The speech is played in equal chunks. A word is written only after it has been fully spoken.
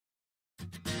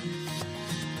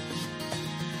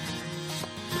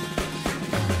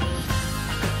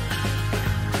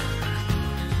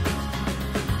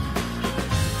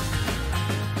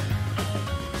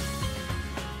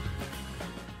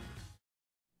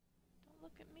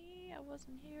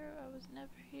wasn't here. I was never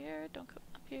here. Don't come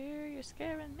up here. You're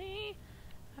scaring me.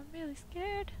 I'm really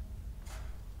scared.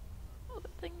 Oh,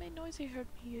 that thing made noise. He heard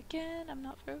me again. I'm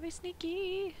not very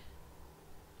sneaky.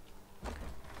 Okay.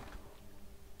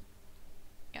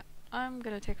 Yeah, I'm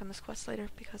gonna take on this quest later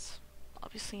because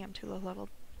obviously I'm too low leveled.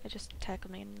 It just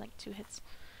tackled me in like 2 hits.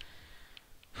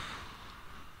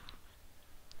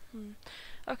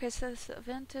 Okay, so this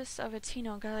Aventus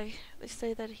Aretino guy, they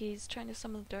say that he's trying to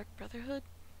summon the Dark Brotherhood.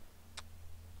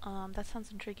 That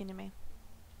sounds intriguing to me.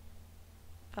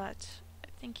 But I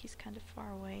think he's kind of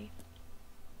far away.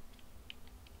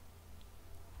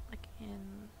 Like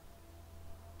in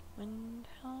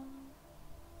Windhelm?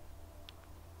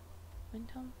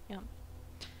 Windhelm? Yeah.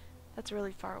 That's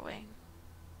really far away.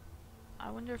 I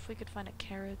wonder if we could find a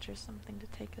carriage or something to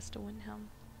take us to Windhelm.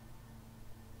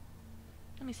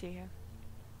 Let me see here.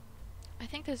 I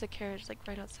think there's a carriage like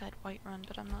right outside Whiterun,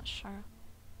 but I'm not sure.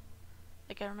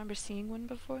 Like I remember seeing one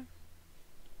before.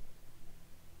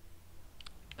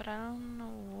 But I don't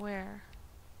know where.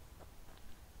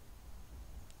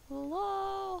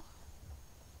 LOL!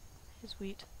 Here's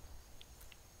wheat.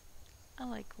 I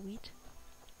like wheat.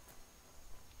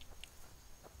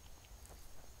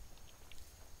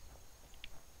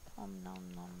 Nom nom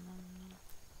nom nom.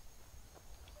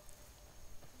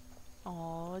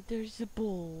 Oh, there's a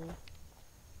bull.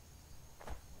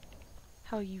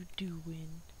 How you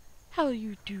doing? How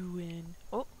you doing?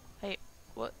 Oh, hey,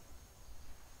 what?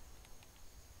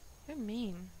 You're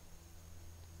mean.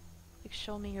 Like,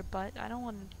 show me your butt. I don't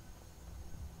want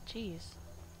to. Jeez.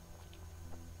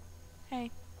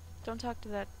 Hey, don't talk to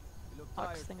that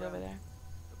ox thing over there.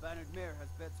 The bannered mare has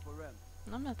beds for rent.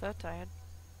 I'm not that tired.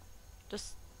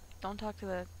 Just don't talk to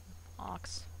that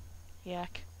ox.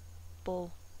 Yak.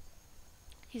 Bull.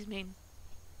 He's mean.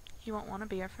 He won't want to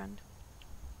be our friend.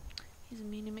 He's a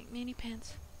meanie McMeanie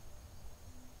pants.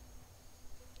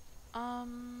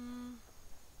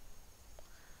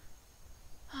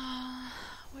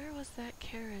 Where was that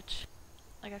carriage?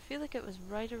 Like, I feel like it was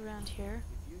right around here.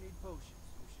 If you need potions,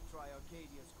 you should try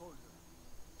Arcadia's cauldron.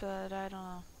 But I don't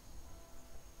know.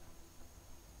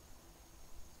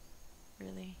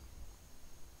 Really.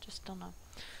 Just don't know.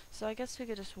 So I guess we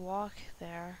could just walk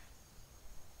there.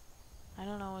 I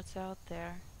don't know what's out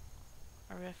there.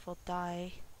 Or if we'll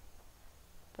die.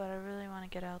 But I really want to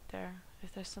get out there.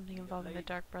 If there's something involving the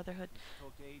Dark Brotherhood.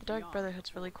 The Dark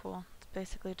Brotherhood's really cool. It's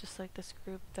basically just like this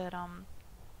group that,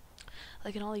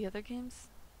 like in all the other games,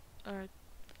 or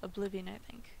Oblivion, I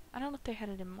think. I don't know if they had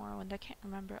it in Morrowind, I can't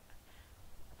remember.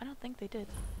 I don't think they did.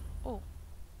 Oh.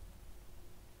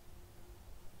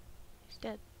 He's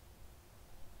dead.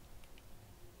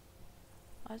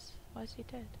 Why is he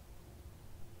dead?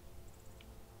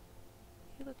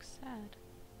 He looks sad.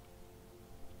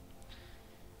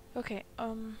 Okay,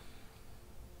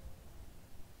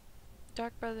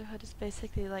 Dark Brotherhood is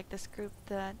basically like this group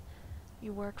that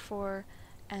you work for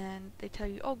and they tell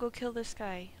you, oh, go kill this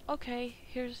guy. Okay,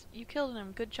 you killed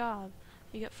him, good job.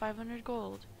 You get 500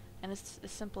 gold. And it's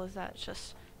as simple as that. It's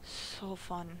just so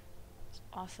fun. It's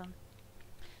awesome.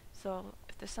 So,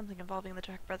 if there's something involving the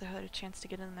Dark Brotherhood, a chance to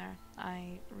get in there,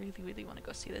 I really, really want to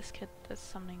go see this kid that's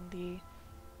summoning the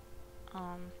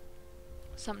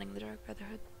Dark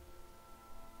Brotherhood.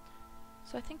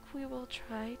 So I think we will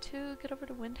try to get over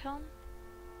to Windhelm.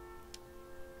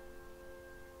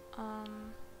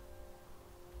 And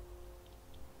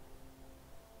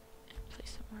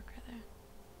place a marker there.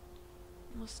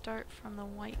 And we'll start from the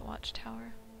White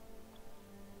Watchtower.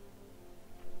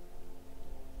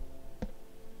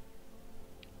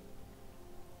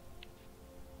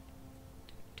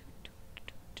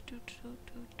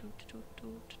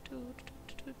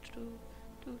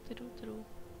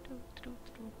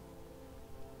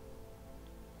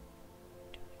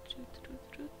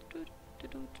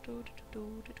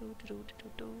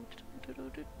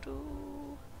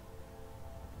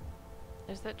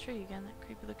 There's that tree again, that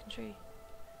creepy looking tree.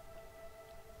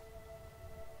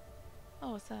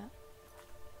 Oh, what's that?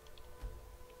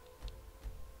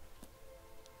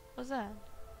 What's that?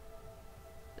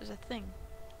 There's a thing.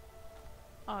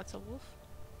 Oh, it's a wolf?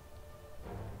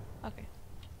 Okay.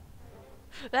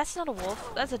 That's not a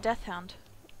wolf, that's a death hound.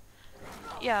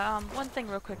 Yeah, one thing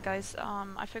real quick, guys.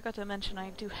 I forgot to mention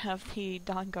I do have the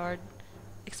Dawnguard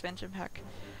expansion pack.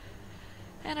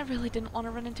 And I really didn't want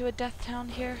to run into a death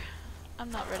hound here.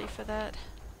 I'm not ready for that.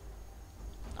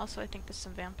 Also, I think there's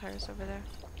some vampires over there.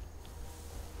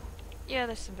 Yeah,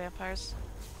 there's some vampires.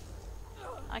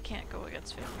 I can't go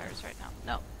against vampires right now.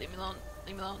 No, leave me alone.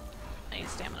 Leave me alone. I need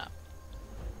stamina.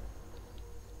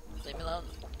 Leave me alone.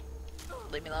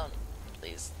 Leave me alone.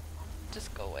 Please.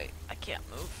 Just go away. I can't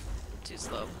move. I'm too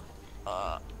slow.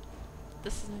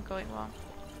 This isn't going well.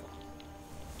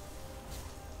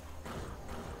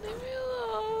 Leave me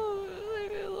alone!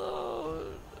 Leave me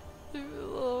alone! Leave me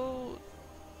alone!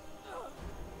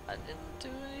 I didn't do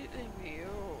anything to you.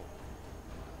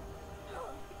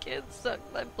 You can't suck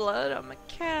my blood, I'm a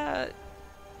cat.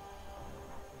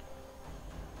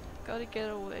 Gotta get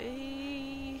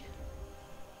away.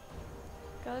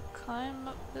 Gotta climb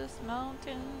up this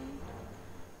mountain.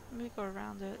 Let me go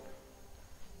around it.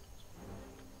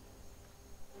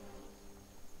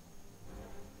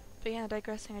 But yeah,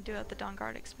 digressing, I do have the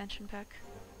Dawnguard expansion pack.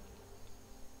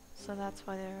 So that's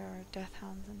why there are death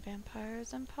hounds and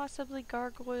vampires and possibly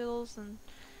gargoyles and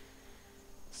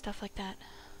stuff like that.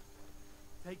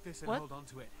 Take this and What? hold on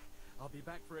to it. I'll be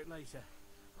back for it later.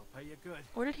 I'll pay you good.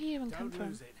 Where did he even come Don't from?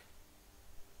 lose it.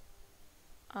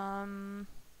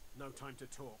 No time to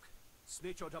talk.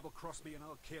 Snitch or double cross me and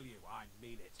I'll kill you. I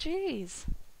mean it. Jeez.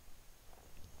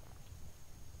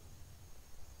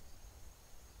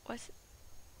 What's...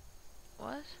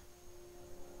 What?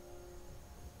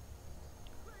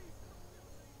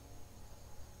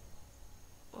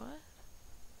 What?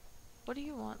 What do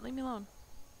you want? Leave me alone.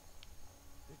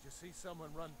 Did you see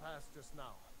someone run past just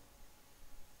now?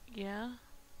 Yeah?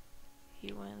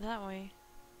 He went that way.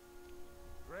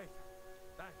 Great.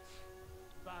 Thanks.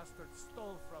 Bastard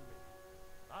stole from me.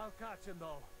 I'll catch him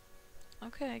though.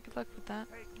 Okay, good luck with that.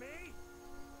 Take me?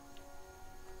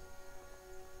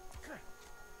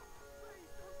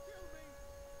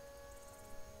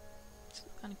 Just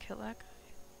gonna kill that guy.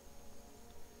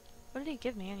 What did he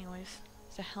give me anyways?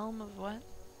 It's a helm of what?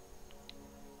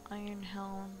 Iron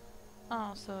helm.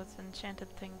 Oh, so it's an enchanted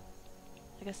thing.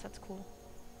 I guess that's cool.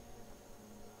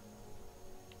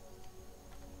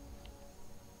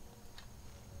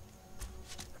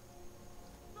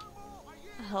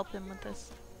 I'll help him with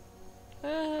this. Ah.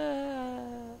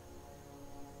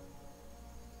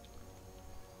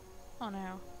 Oh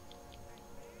no.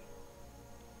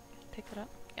 Pick it up.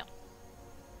 Yep.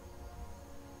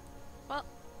 Well,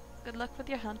 good luck with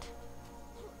your hunt.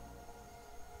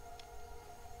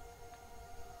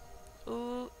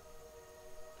 Ooh.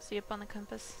 See up on the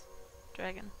compass?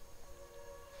 Dragon.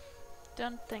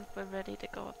 Don't think we're ready to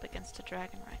go up against a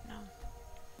dragon right now.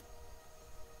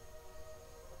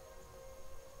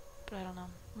 But I don't know.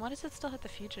 Why does it still have the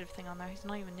fugitive thing on there? He's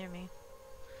not even near me.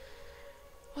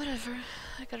 Whatever.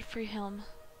 I got a free helm.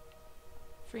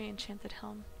 Free enchanted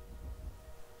helm.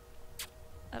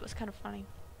 That was kind of funny.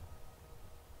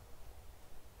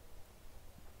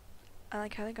 I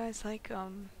like how the guy's like,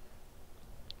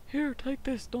 here, take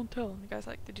this, don't tell. And the guy's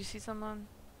like, did you see someone?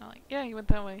 I'm like, yeah, he went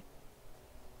that way.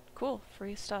 Cool,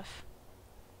 free stuff.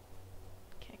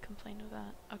 Can't complain with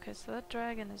that. Okay, so that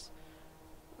dragon is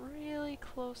really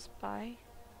close by.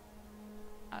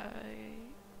 I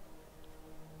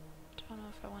don't know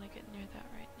if I want to get near that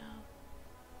right now.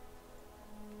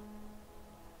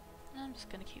 I'm just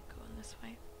gonna keep going this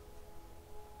way.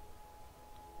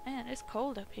 Man, it's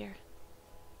cold up here.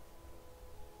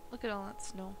 Look at all that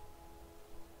snow.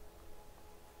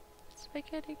 It's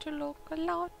beginning to look a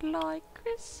lot like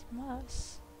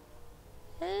Christmas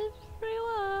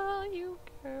everywhere you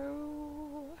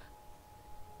go.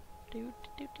 Do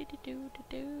do do do do do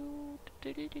do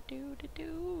do do do do do do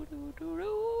do do do.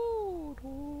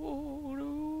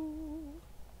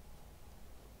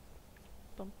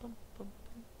 Bum bum bum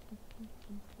bum bum bum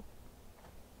bum bum.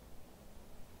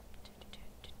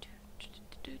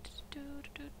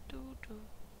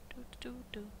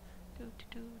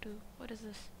 What is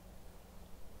this?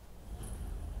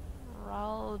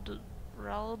 Raldbathar?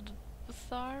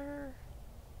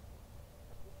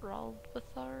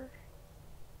 Raldbathar?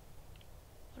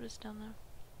 What is down there?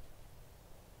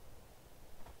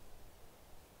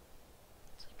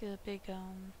 It's like a big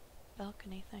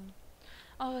balcony thing.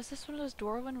 Oh, is this one of those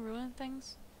Dwarven ruin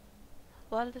things?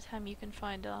 A lot of the time you can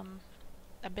find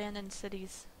abandoned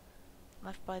cities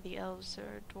left by the elves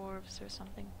or dwarves or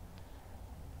something.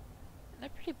 They're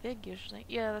pretty big usually.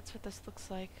 Yeah, that's what this looks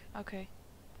like. Okay.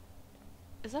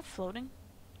 Is that floating?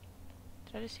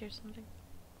 Did I just hear something?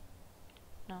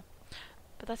 No.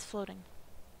 But that's floating.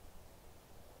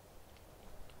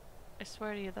 I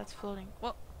swear to you, that's floating.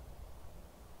 Whoa!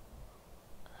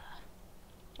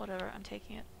 Whatever, I'm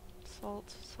taking it.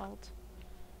 Salt, salt.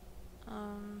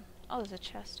 Oh, there's a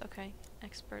chest. Okay.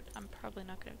 Expert. I'm probably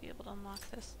not going to be able to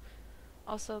unlock this.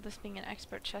 Also, this being an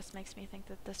expert chest makes me think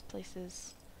that this place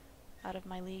is out of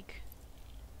my league.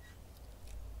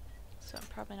 So I'm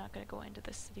probably not going to go into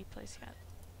this city place yet.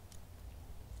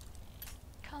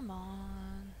 Come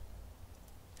on.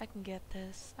 I can get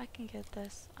this. I can get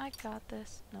this. I got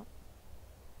this. Nope.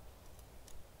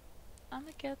 I'm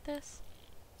gonna get this.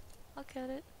 I'll get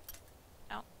it.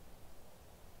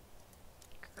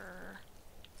 Grr.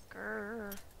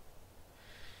 Grr.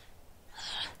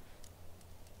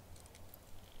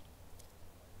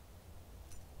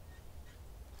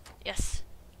 Yes.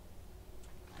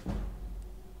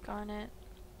 Garnet.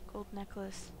 Gold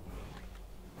necklace.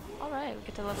 Alright, we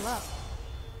get to level up.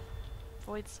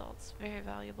 Void salts. Very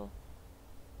valuable.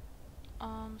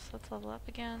 So let's level up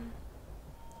again.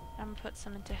 I'm gonna put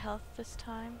some into health this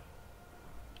time.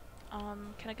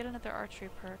 Can I get another archery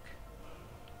perk?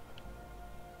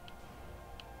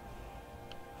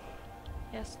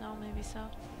 Yes, no, maybe so.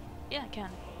 Yeah, I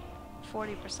can.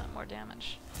 40% more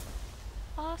damage.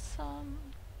 Awesome!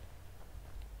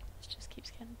 This just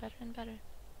keeps getting better and better.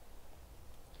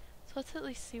 So let's at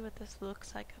least see what this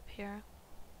looks like up here.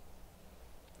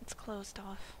 It's closed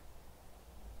off.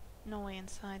 No way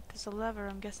inside. There's a lever,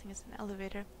 I'm guessing it's an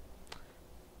elevator.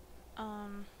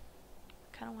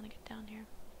 Kinda wanna get down here.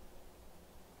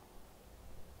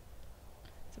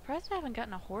 Surprised I haven't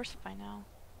gotten a horse by now.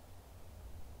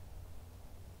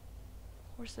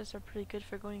 Horses are pretty good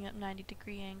for going up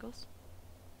 90-degree angles.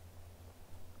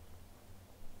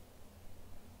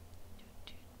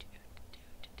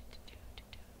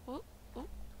 Ooh, ooh.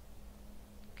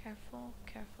 Careful,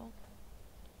 careful.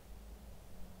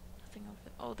 Nothing over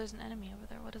there. Oh, there's an enemy over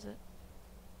there. What is it?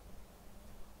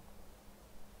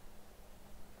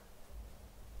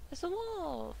 It's a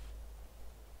wolf!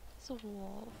 It's a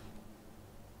wolf.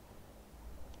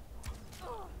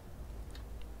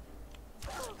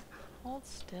 Hold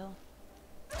still.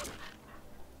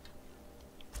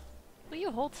 Will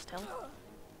you hold still?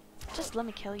 Just let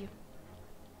me kill you.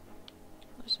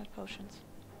 There's my potions.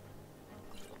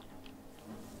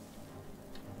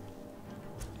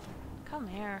 Come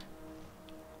here.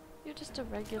 You're just a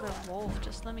regular wolf.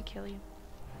 Just let me kill you.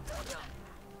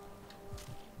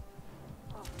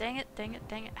 Dang it, dang it,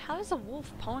 dang it. How is a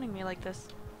wolf poning me like this?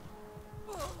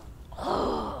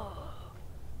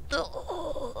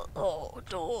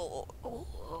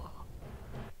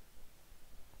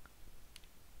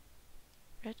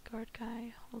 Red guard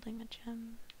guy holding a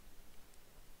gem.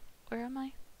 Where am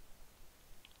I?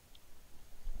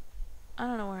 I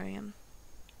don't know where I am.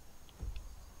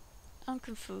 I'm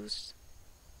confused.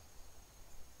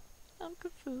 I'm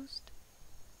confused.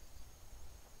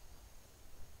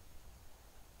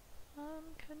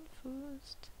 I'm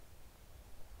confused.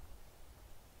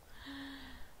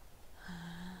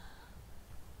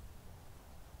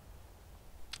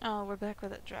 Oh, we're back where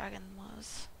that dragon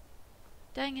was.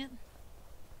 Dang it.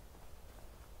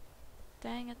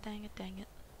 Dang it, dang it, dang it.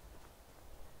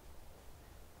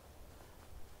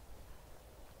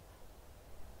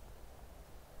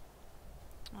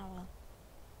 Oh well.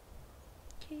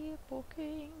 Keep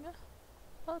walking.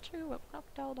 I'll chew up,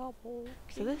 knocked out our ball.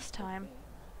 So this time,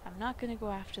 I'm not gonna go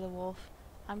after the wolf.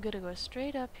 I'm gonna go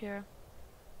straight up here.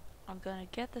 I'm gonna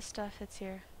get the stuff that's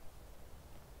here.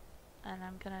 And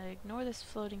I'm gonna ignore this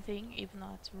floating thing, even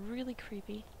though it's really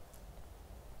creepy.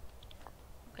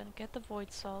 I'm gonna get the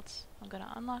void salts. I'm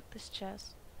gonna unlock this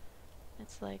chest.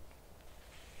 It's like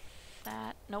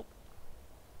that. Nope.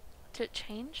 Did it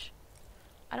change?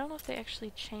 I don't know if they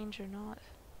actually change or not.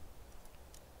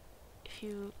 If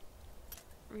you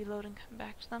reload and come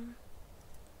back to them.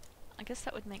 I guess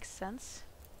that would make sense.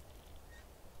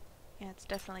 Yeah, it's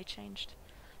definitely changed.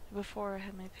 Before I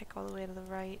had my pick all the way to the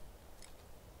right.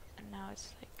 And now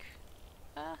it's like...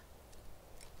 ah.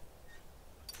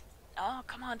 Oh,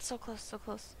 come on, so close, so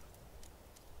close.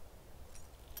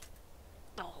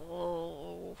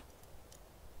 Oh.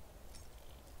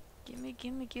 Gimme,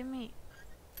 gimme, gimme.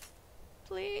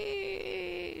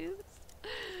 Please.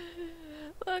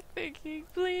 Lock picking,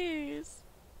 please.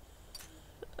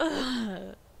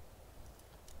 I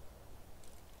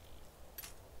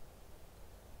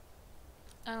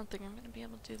don't think I'm gonna be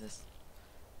able to do this.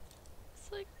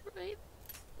 It's like, right?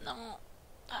 No.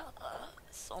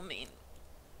 So mean.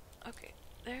 Okay,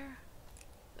 there.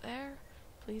 There.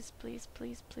 Please, please,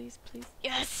 please, please, please.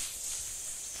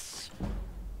 Yes!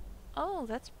 Oh,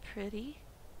 that's pretty.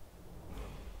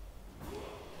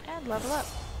 And level up.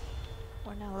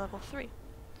 We're now level 3.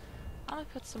 I'm gonna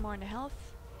put some more into health.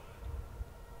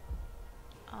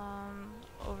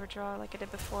 Overdraw like I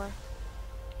did before.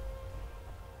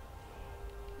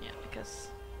 Yeah, because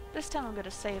this time I'm gonna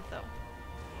save though.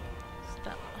 So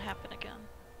that won't happen again.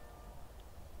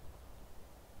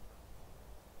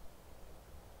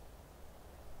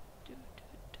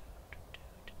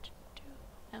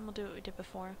 And we'll do what we did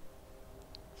before.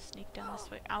 Sneak down this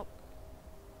way. Out.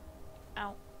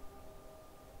 Out.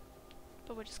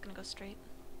 But we're just gonna go straight.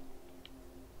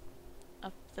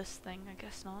 Up this thing, I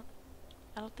guess not.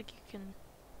 I don't think you can...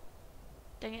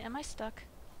 Dang it, am I stuck?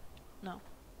 No.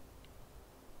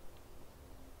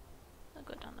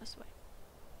 I'll go down this way.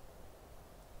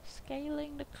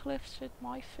 Scaling the cliffs with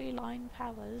my feline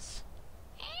powers.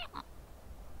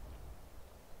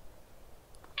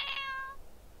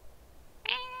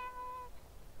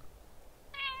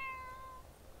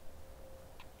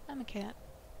 I'm a cat.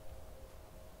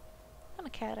 I'm a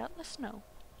cat out in the snow.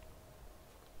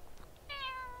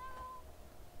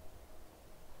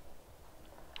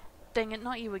 Dang it,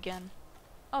 not you again.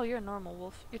 Oh, you're a normal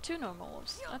wolf. You're two normal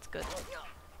wolves. That's good.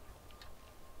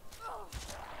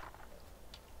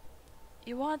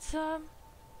 You want some?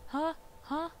 Huh?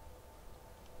 Huh?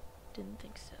 Didn't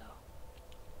think so.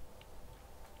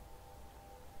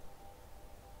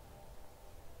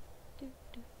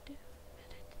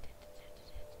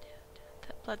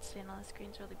 That blood stain on the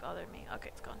screen's really bothered me. Okay,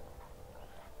 it's gone.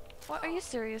 What? Are you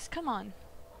serious? Come on.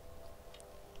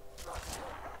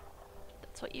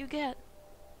 That's what you get.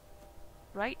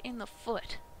 Right in the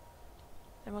foot.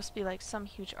 There must be like some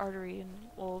huge artery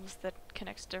in wolves that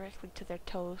connects directly to their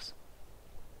toes.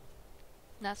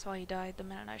 That's why he died the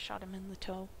minute I shot him in the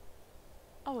toe.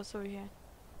 Oh, what's over here? Are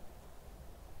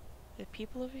there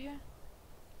people over here?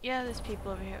 Yeah, there's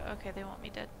people over here. Okay, they want me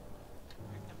dead.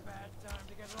 Picked a bad time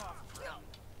to get off.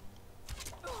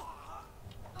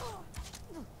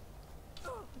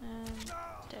 And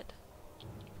dead.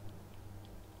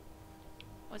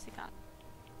 What's he got?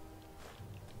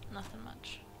 Nothing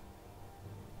much.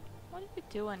 What are you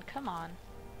doing? Come on.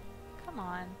 Come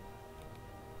on.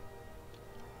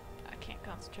 I can't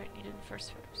concentrate. Needed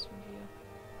first person view.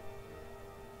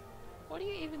 What do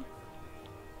you even...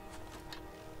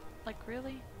 Like,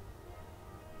 really?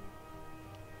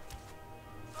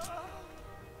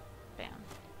 Bam.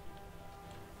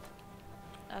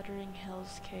 Uttering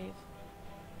Hills Cave.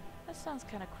 That sounds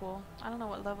kind of cool. I don't know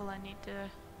what level I need to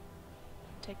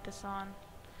take this on.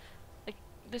 Like,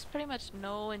 there's pretty much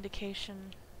no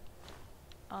indication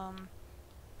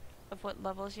of what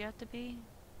levels you have to be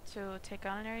to take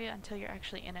on an area until you're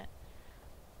actually in it.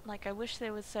 Like, I wish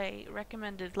they would say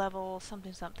recommended level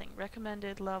something something,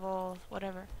 recommended level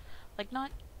whatever. Like,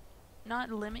 not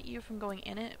limit you from going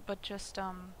in it, but just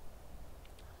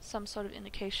some sort of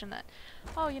indication that,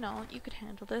 oh, you know, you could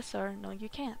handle this, or no, you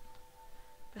can't.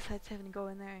 Besides having to go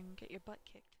in there and get your butt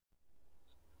kicked.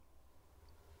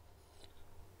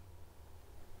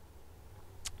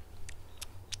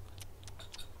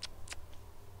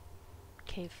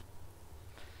 Cave.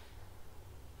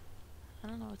 I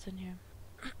don't know what's in here.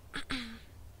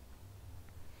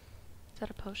 Is that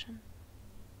a potion?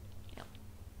 Yep.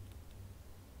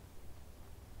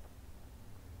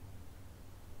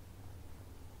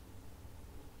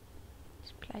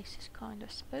 This place is kind of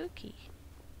spooky.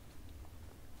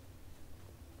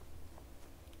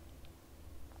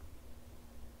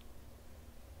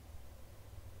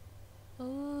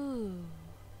 Ooh.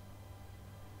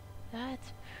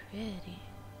 That's pretty.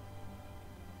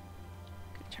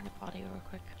 Could turn up audio real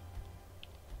quick.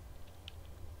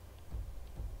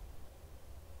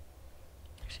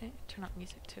 Actually, turn up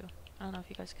music too. I don't know if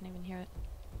you guys can even hear it.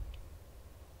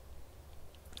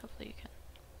 Hopefully you can.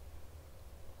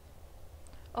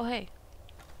 Oh, hey.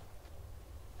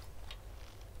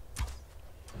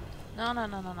 No, no,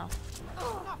 no, no, no.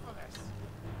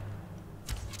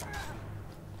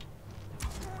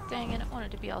 Dang it, I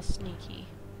wanted to be all sneaky.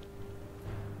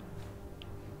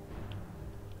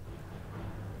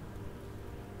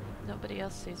 Nobody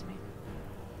else sees me.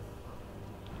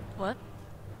 What?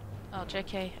 Oh,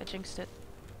 JK, I jinxed it.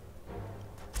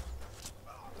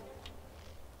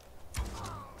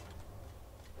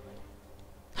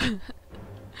 It's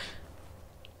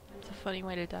a funny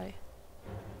way to die.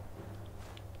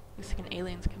 Looks like an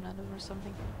alien's coming out of him or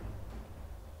something.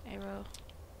 Arrow.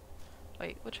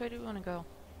 Wait, which way do we want to go?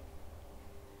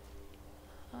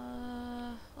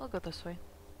 I'll go this way.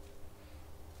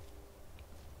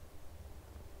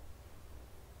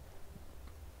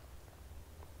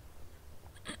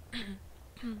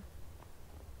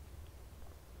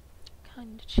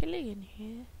 Kinda chilly in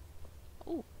here.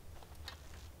 Ooh.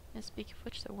 And speaking of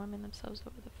which, they're warming themselves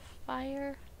over the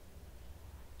fire.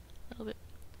 A little bit.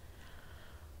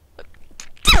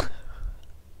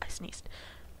 I sneezed.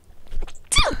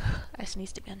 I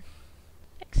sneezed again.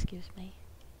 Excuse me.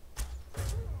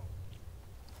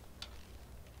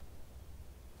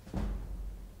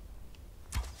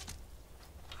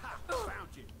 Ha! Found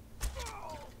you.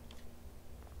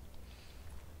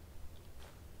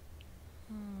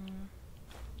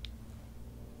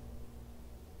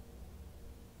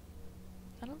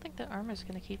 I don't think the armor's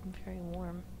gonna keep him very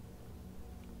warm.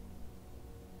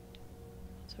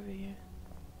 What's over here?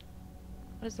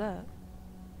 What is that?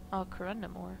 Oh,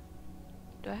 corundum ore.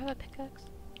 Do I have a pickaxe?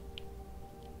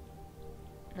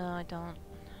 No, I don't.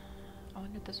 I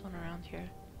wonder if there's one around here.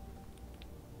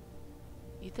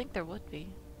 You'd think there would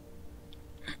be.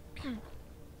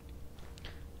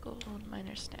 Gold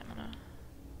miner stamina.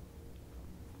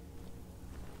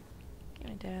 Give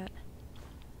me that.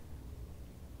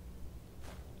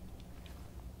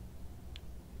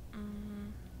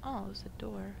 Oh, there's a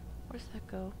door. Where's that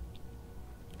go?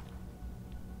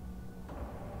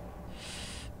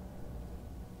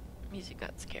 Music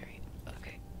got scary.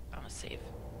 Okay, I'm gonna save.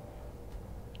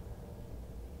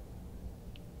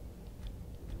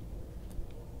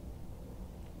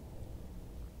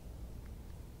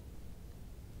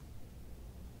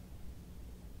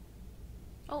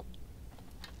 Oh.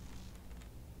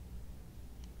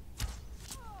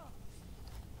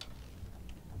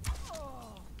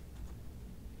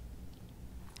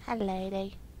 Hello,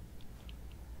 lady.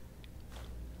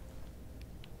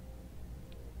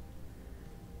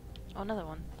 Oh, another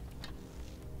one.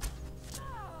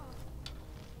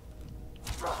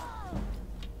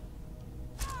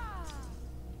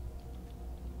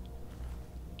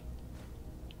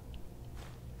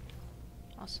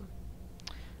 Awesome.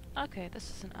 Okay, this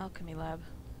is an alchemy lab.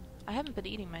 I haven't been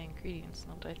eating my ingredients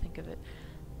now that I think of it.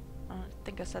 I don't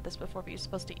think I said this before, but you're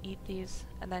supposed to eat these,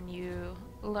 and then you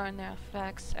learn their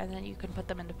effects, and then you can put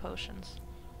them into potions.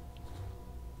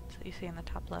 So you see in the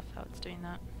top left how it's doing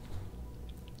that.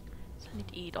 So I need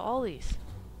to eat all these.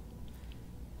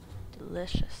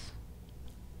 Delicious.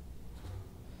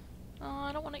 Oh,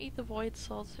 I don't want to eat the void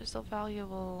salts, they're so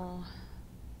valuable.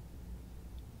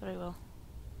 But I will.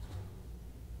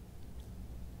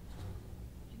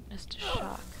 Weakness to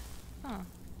shock. Huh.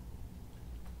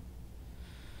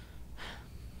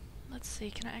 Let's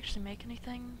see, can I actually make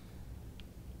anything?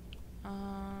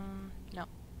 No.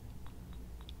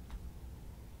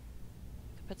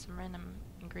 Could put some random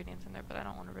ingredients in there, but I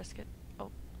don't want to risk it.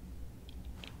 Oh.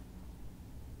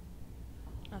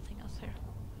 Nothing else here.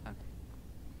 Okay.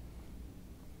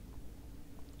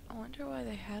 I wonder why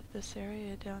they have this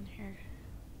area down here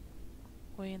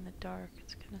way in the dark.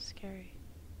 It's kind of scary.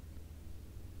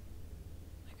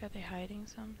 Like, are they hiding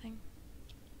something?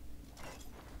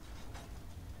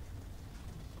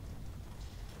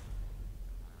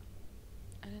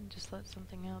 I didn't just let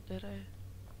something out, did I?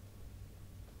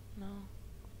 No.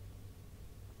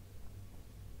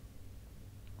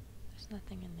 There's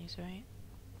nothing in these, right?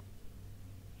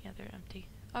 Yeah, they're empty.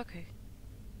 Okay.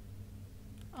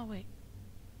 Oh, wait.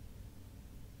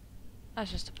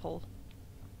 That's just a pole.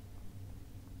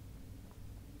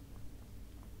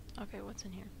 Okay, what's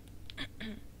in here?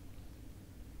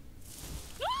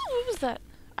 What was that?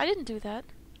 I didn't do that.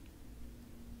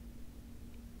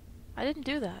 I didn't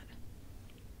do that.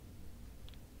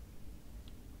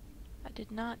 I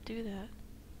did not do that.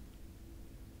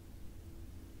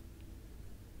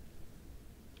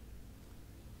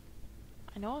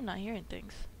 I know I'm not hearing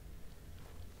things.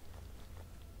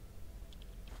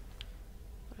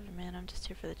 Whatever, man, I'm just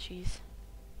here for the cheese.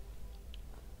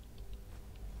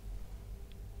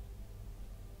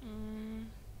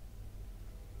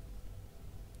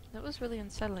 That was really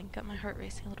unsettling. Got my heart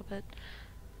racing a little bit.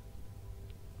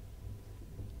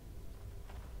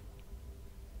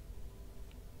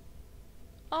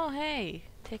 Oh, hey!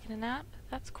 Taking a nap?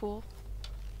 That's cool.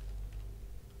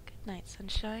 Good night,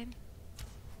 sunshine.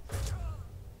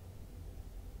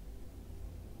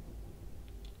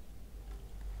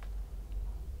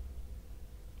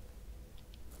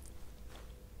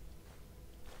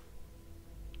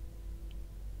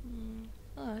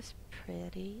 Oh, that's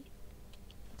pretty.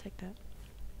 I'll take that.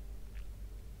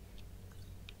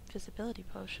 Visibility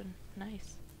potion.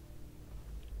 Nice.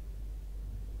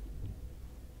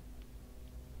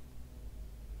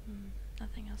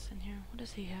 Nothing else in here. What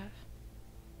does he have?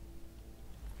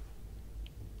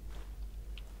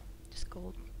 Just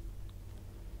gold.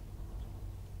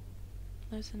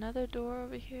 There's another door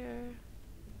over here.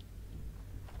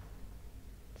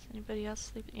 Is anybody else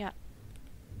sleeping? Yeah.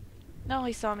 No,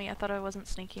 he saw me. I thought I wasn't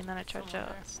sneaky, and then I tried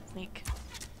to sneak.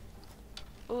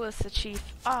 Oh, it's the chief.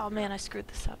 Oh man, I screwed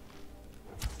this up.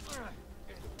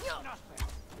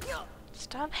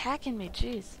 Stop hacking me,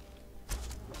 jeez.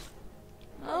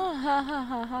 Oh, ha ha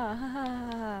ha ha ha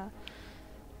ha.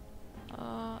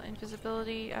 Oh,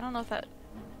 invisibility. I don't know if that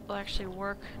will actually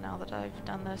work now that I've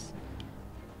done this.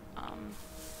 It'll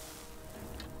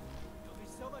be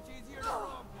so much easier to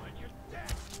rob when you're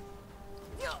dead.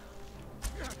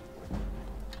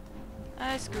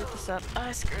 I screwed this up.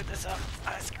 I screwed this up.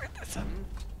 I screwed this up.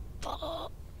 Oh.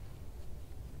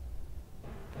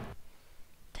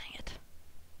 Dang it.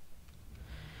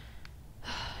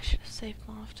 I should have saved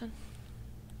more often.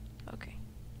 Okay.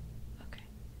 Okay.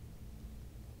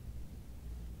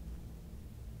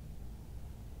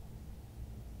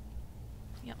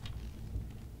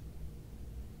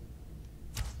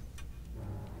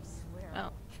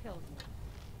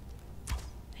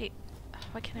 Hey,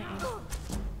 why can't I aim?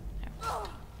 There.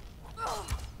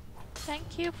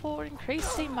 Thank you for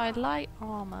increasing my light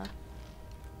armor.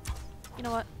 You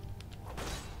know what?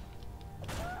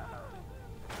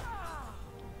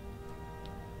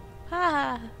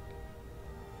 Ha!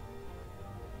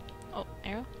 Oh,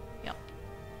 arrow? Yep.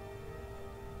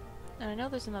 And I know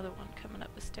there's another one coming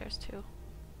up the stairs too.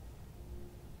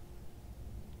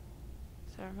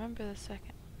 So remember the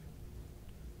second.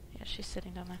 Yeah, she's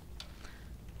sitting down there.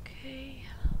 Okay.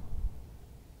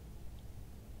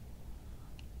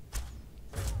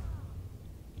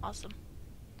 Awesome.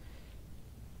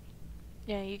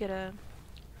 Yeah, you get a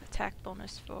attack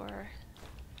bonus for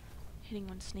hitting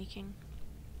when sneaking.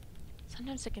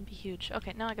 Sometimes it can be huge.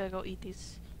 Okay, now I gotta go eat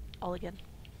these all again.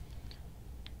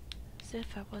 As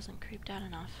if I wasn't creeped out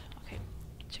enough. Okay.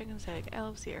 Chicken's egg,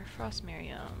 elves ear, frost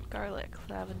miriam, garlic,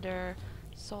 lavender,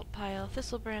 salt pile,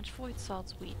 thistle branch, void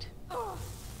salts, wheat.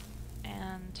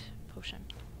 And potion.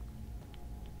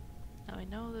 Now I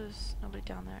know there's nobody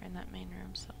down there in that main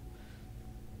room, so.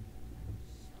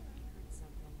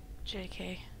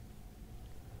 JK.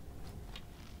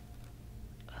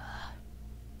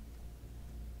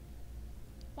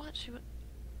 What? She went.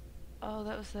 Oh,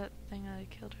 that was that thing that I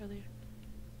killed earlier.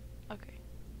 Okay.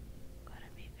 Gotta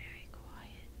be very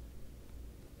quiet.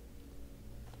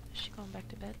 Is she going back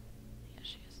to bed? Yeah,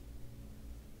 she is.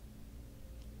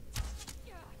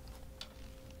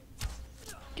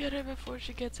 Get her before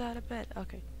she gets out of bed.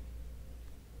 Okay.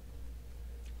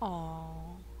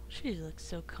 Aww. She looks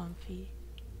so comfy.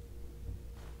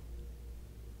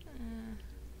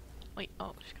 Wait,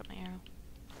 oh, she got my arrow.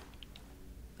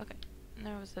 Okay. And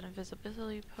there was an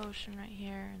invisibility potion right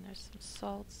here, and there's some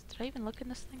salts. Did I even look in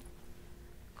this thing?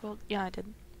 Gold? Yeah, I did.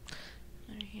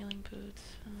 There are healing boots.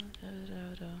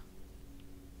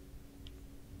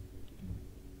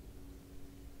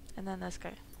 And then this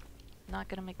guy. Not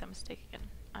gonna make that mistake again.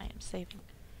 I am saving.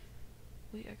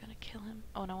 We are gonna kill him.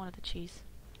 Oh, and I wanted the cheese.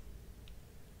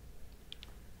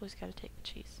 Always gotta take the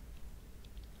cheese.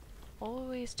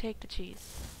 Always take the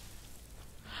cheese.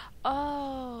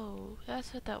 Oh,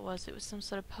 that's what that was. It was some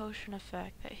sort of potion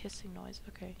effect, that hissing noise.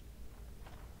 Okay.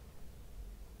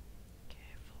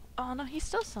 Careful. Oh no, he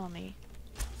still saw me.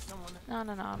 No, I'm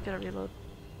gonna reload.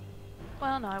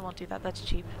 Well, no, I won't do that. That's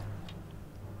cheap.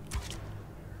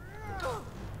 I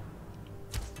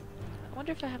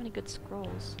wonder if I have any good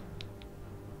scrolls.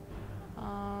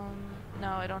 No,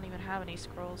 I don't even have any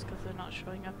scrolls because they're not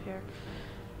showing up here.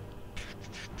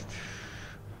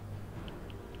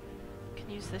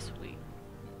 Use this, we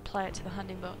apply it to the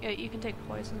hunting bow. Yeah, you can take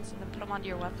poisons and then put them onto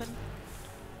your weapon.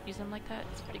 Use them like that,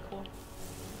 it's pretty cool.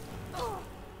 I'm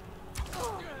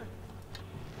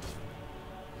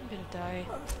gonna die.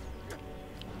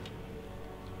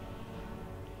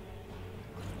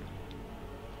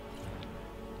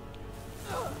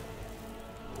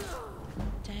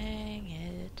 Dang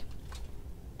it.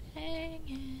 Dang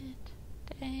it.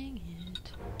 Dang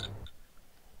it.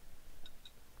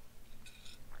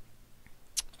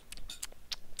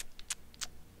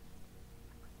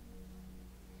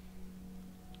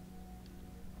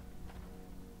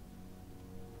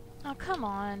 Oh, come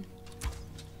on.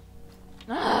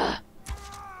 Ugh.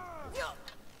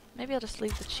 Maybe I'll just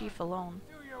leave the chief alone.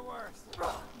 Do your worst.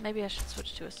 Maybe I should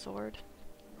switch to a sword.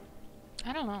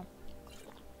 I don't know.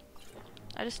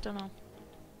 I just don't know.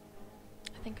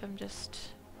 I think I'm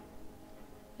just...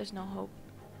 There's no hope.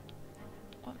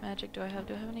 What magic do I have?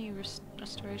 Do I have any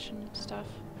restoration stuff?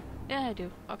 Yeah, I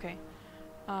do. Okay.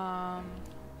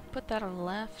 Put that on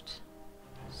left.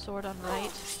 Sword on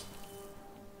right.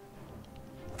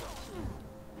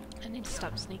 I need to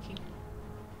stop sneaking.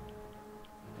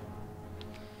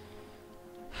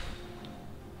 I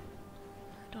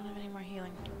don't have any more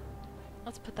healing.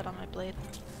 Let's put that on my blade.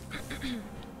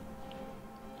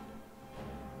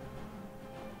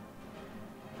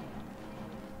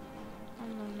 Nom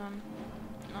nom nom.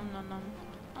 Nom nom nom.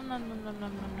 Nom nom nom nom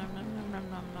nom nom nom nom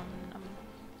nom nom nom nom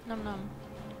nom nom.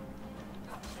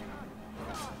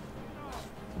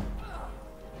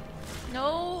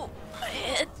 No! My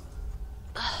head!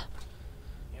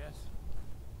 Yes.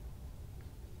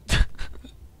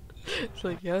 It's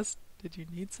like, yes? Did you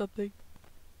need something?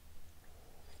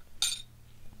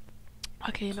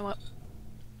 Okay, you know what?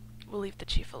 We'll leave the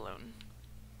chief alone.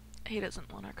 He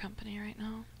doesn't want our company right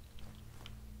now.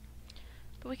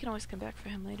 But we can always come back for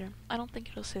him later. I don't think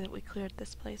it'll say that we cleared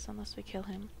this place unless we kill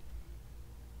him.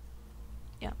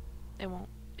 Yeah, it won't.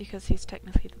 Because he's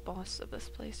technically the boss of this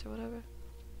place or whatever.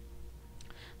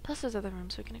 Plus there's other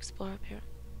rooms we can explore up here.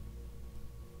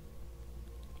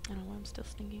 I don't know why I'm still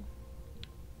sneaking.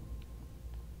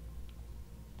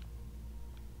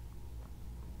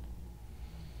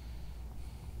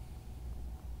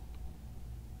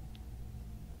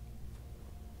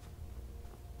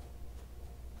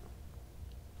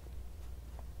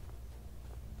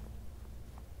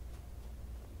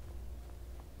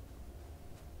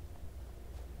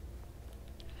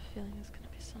 feeling there's gonna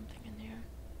be something in here.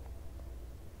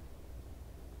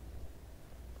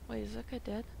 Wait, is that guy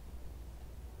dead?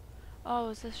 Oh,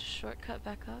 is this a shortcut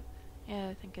back up? Yeah,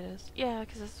 I think it is. Yeah,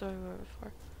 because that's where we were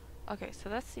before. Okay, so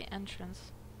that's the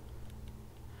entrance.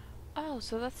 Oh,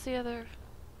 so that's the other...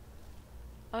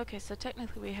 Okay, so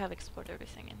technically we have explored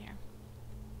everything in here.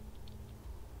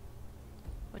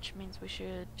 Which means we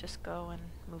should just go and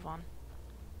move on.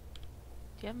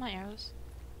 Do you have my arrows?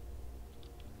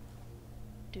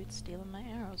 Dude's stealing my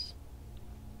arrows.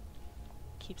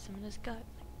 Keeps them in his gut.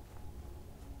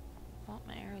 I want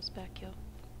my arrows back, yo.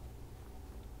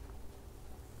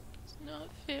 It's not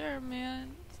fair,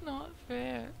 man. It's not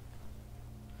fair.